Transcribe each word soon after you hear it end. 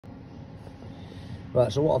Right,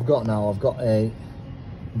 so what I've got now, I've got a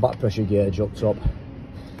back pressure gauge hooked up,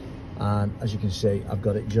 and as you can see, I've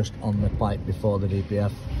got it just on the pipe before the DPF,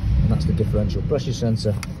 and that's the differential pressure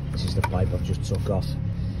sensor. This is the pipe I've just took off.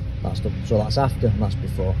 So that's after and that's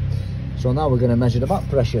before. So now we're going to measure the back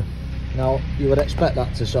pressure. Now you would expect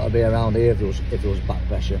that to sort of be around here if it was back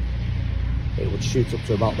pressure. It would shoot up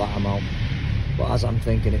to about that amount, but as I'm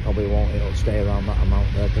thinking, it probably won't. It'll stay around that amount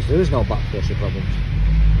there because there is no back pressure problems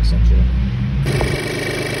essentially.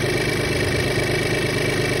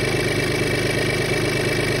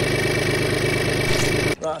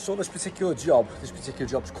 Right, so this particular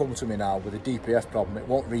job's come to me now with a DPF problem. It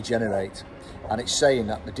won't regenerate, and it's saying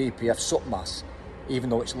that the DPF soot mass, even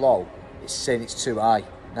though it's low, it's saying it's too high.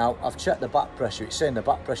 Now I've checked the back pressure, it's saying the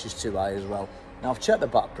back pressure is too high as well. Now I've checked the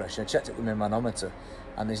back pressure, I checked it with my manometer,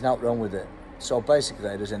 and there's nothing wrong with it. So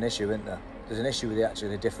basically there's an issue, isn't there? There's an issue with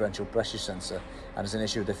the differential pressure sensor, and there's an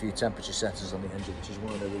issue with a few temperature sensors on the engine, which is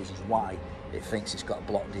one of the reasons why it thinks it's got a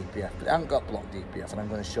blocked DPF. But it hasn't got blocked DPF, and I'm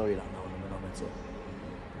going to show you that now on the manometer.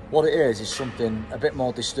 What it is something a bit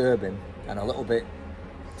more disturbing and a little bit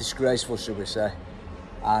disgraceful, should we say.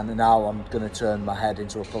 And now I'm going to turn my head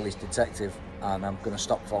into a police detective, and I'm going to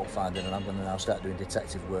stop fault finding, and I'm going to now start doing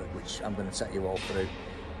detective work, which I'm going to take you all through.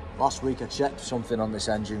 Last week I checked something on this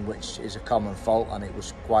engine which is a common fault, and it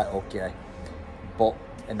was quite okay. But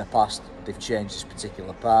in the past they've changed this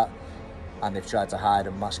particular part, and they've tried to hide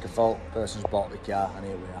and mask a fault. Person's bought the car, and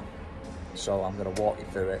here we are. So I'm going to walk you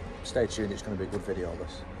through it. Stay tuned, it's going to be a good video,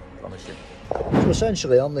 this. Promise you. So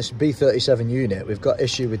essentially on this B37 unit, we've got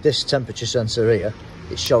issue with this temperature sensor here.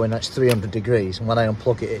 It's showing that's 300 degrees, and when I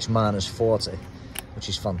unplug it, it's -40, which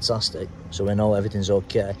is fantastic. So we know everything's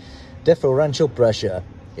okay. Differential pressure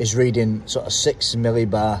is reading sort of 6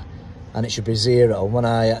 millibar, and it should be 0. When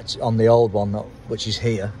on the old one, which is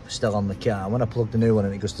here, still on the car, when I plug the new one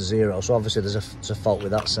in, it goes to 0. So obviously there's a fault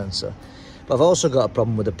with that sensor. But I've also got a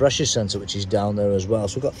problem with the pressure sensor, which is down there as well.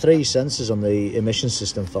 So we've got 3 sensors on the emission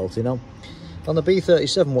system faulty. Now, on the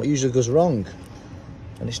B37, what usually goes wrong,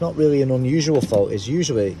 and it's not really an unusual fault, is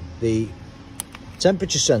usually the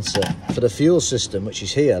temperature sensor for the fuel system, which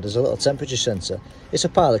is here. There's a little temperature sensor. It's a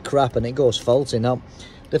pile of crap, and it goes faulty. Now,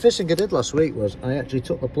 the first thing I did last week was I actually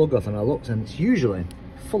took the plug off and I looked, and it's usually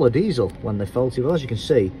full of diesel when they're faulty. Well, as you can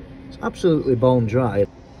see, it's absolutely bone dry.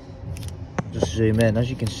 Just zoom in, as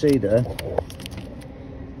you can see there,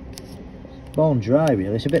 bone dry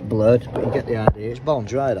really. It's a bit blurred, but you get the idea. It's bone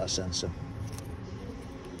dry, that sensor.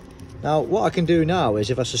 Now what I can do now is,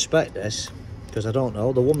 if I suspect this, because I don't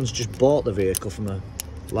know, the woman's just bought the vehicle from a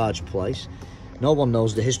large place, no one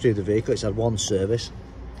knows the history of the vehicle, it's had one service.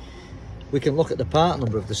 We can look at the part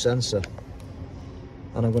number of the sensor,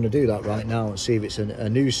 and I'm going to do that right now and see if it's a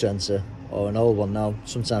new sensor or an old one. Now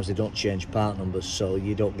sometimes they don't change part numbers, so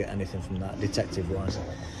you don't get anything from that detective wise.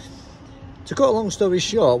 To cut a long story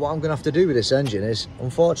short, what I'm going to have to do with this engine is,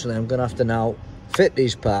 unfortunately, I'm going to have to now fit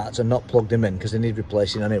these parts and not plug them in because they need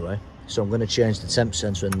replacing anyway. So I'm going to change the temp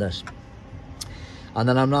sensor in this, and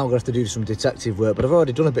then I'm now going to have to do some detective work. But I've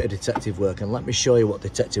already done a bit of detective work, and let me show you what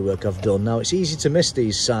detective work I've done. Now it's easy to miss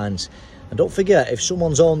these signs, and don't forget, if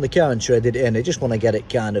someone's owned the car and traded it in, they just want to get it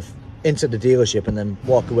kind of into the dealership and then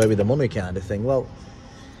walk away with the money kind of thing. Well,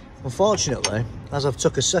 unfortunately, as I've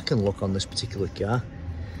took a second look on this particular car,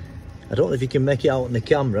 I don't know if you can make it out in the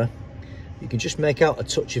camera, you can just make out a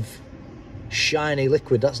touch of shiny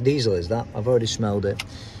liquid. That's diesel, is that? I've already smelled it.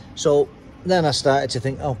 So then I started to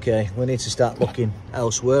think, okay, we need to start looking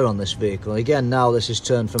elsewhere on this vehicle. Again, now this has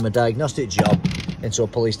turned from a diagnostic job into a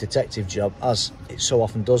police detective job, as it so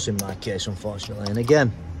often does in my case, unfortunately. And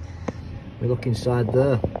again, we look inside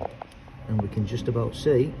there, and we can just about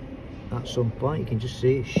see, at some point, you can just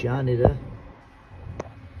see it's shiny there.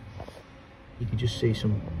 You can just see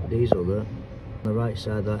some diesel there. On the right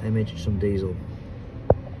side of that image, some diesel.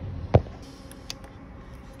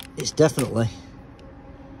 It's definitely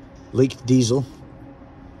leaked diesel.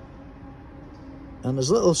 And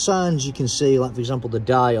there's little signs you can see, like for example the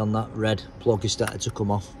dye on that red plug is started to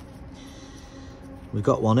come off. We've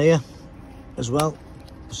got one here as well.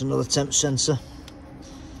 There's another temp sensor.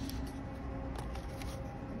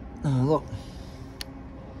 Oh look,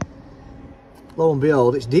 lo and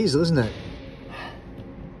behold, it's diesel, isn't it?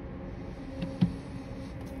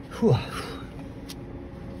 Whew.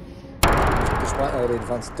 Despite all the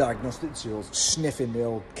advanced diagnostic tools, sniffing the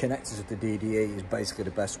old connectors of the DDE is basically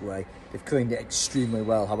the best way. They've cleaned it extremely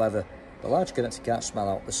well. However, the large connector can't smell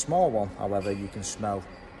out. The small one, however, you can smell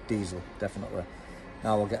diesel, definitely.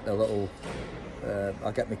 Now I'll get the little,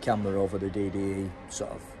 I'll get my camera over the DDE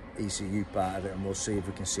sort of ECU part of it, and we'll see if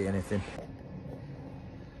we can see anything.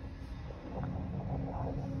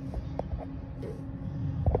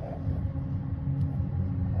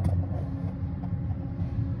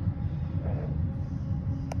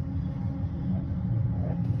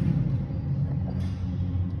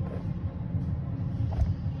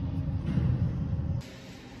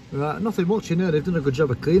 Right, nothing much in here, they've done a good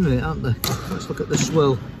job of cleaning it, haven't they? Let's look at the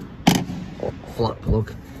swirl flat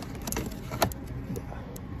plug.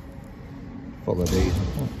 Full of diesel.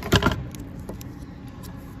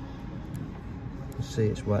 See,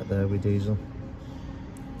 it's wet there with diesel.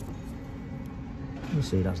 You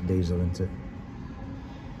see that's diesel, isn't it?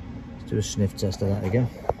 Let's do a sniff test of that again.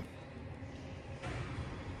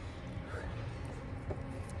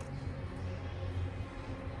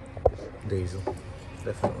 Diesel,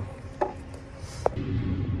 definitely.